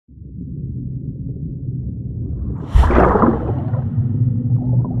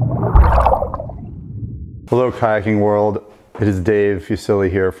Hello kayaking world, it is Dave Fusilli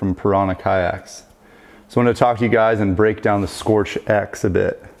here from Piranha Kayaks. So I want to talk to you guys and break down the Scorch X a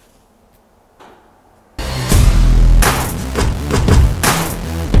bit.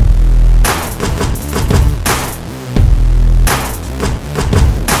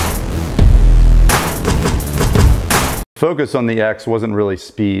 Focus on the X wasn't really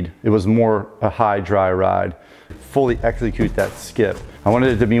speed, it was more a high dry ride. Fully execute that skip. I wanted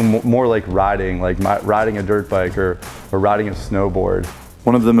it to be more like riding a dirt bike or riding a snowboard.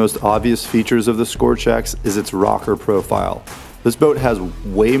 One of the most obvious features of the Scorch X is its rocker profile. This boat has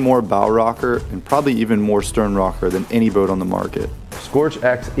way more bow rocker and probably even more stern rocker than any boat on the market. Scorch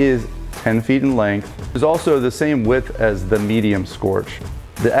X is 10 feet in length. It's also the same width as the medium Scorch.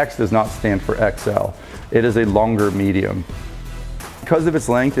 The X does not stand for XL. It is a longer medium. Because of its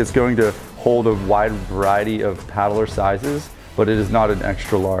length, it's going to hold a wide variety of paddler sizes, but it is not an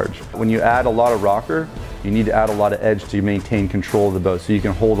extra large. When you add a lot of rocker, you need to add a lot of edge to maintain control of the boat so you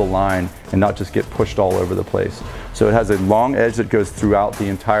can hold a line and not just get pushed all over the place. So it has a long edge that goes throughout the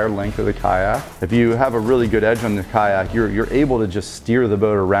entire length of the kayak. If you have a really good edge on the kayak, you're able to just steer the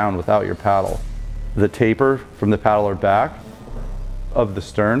boat around without your paddle. The taper from the paddler back of the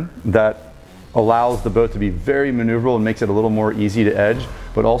stern that allows the boat to be very maneuverable and makes it a little more easy to edge,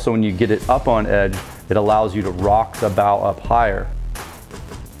 but also when you get it up on edge, it allows you to rock the bow up higher.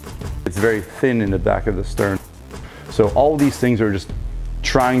 It's very thin in the back of the stern. So all these things are just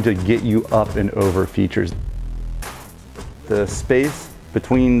trying to get you up and over features. The space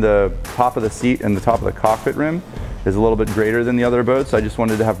between the top of the seat and the top of the cockpit rim is a little bit greater than the other boats. I just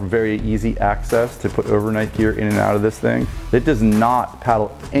wanted to have very easy access to put overnight gear in and out of this thing. It does not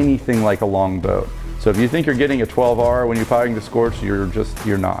paddle anything like a long boat. So if you think you're getting a 12R when you're piloting the Scorch,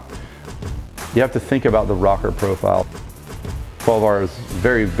 you're not. You have to think about the rocker profile. 12R is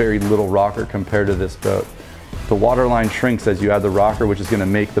very, very little rocker compared to this boat. The waterline shrinks as you add the rocker, which is going to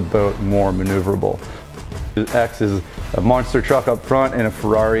make the boat more maneuverable. The X is a monster truck up front and a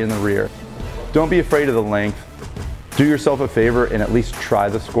Ferrari in the rear. Don't be afraid of the length. Do yourself a favor and at least try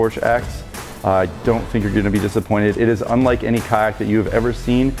the Scorch X. I don't think you're going to be disappointed. It is unlike any kayak that you have ever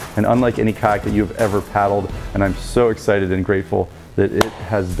seen and unlike any kayak that you have ever paddled. And I'm so excited and grateful that it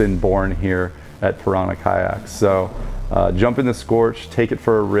has been born here at Piranha Kayaks. So jump in the Scorch, take it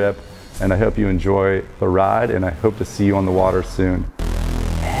for a rip, and I hope you enjoy the ride, and I hope to see you on the water soon.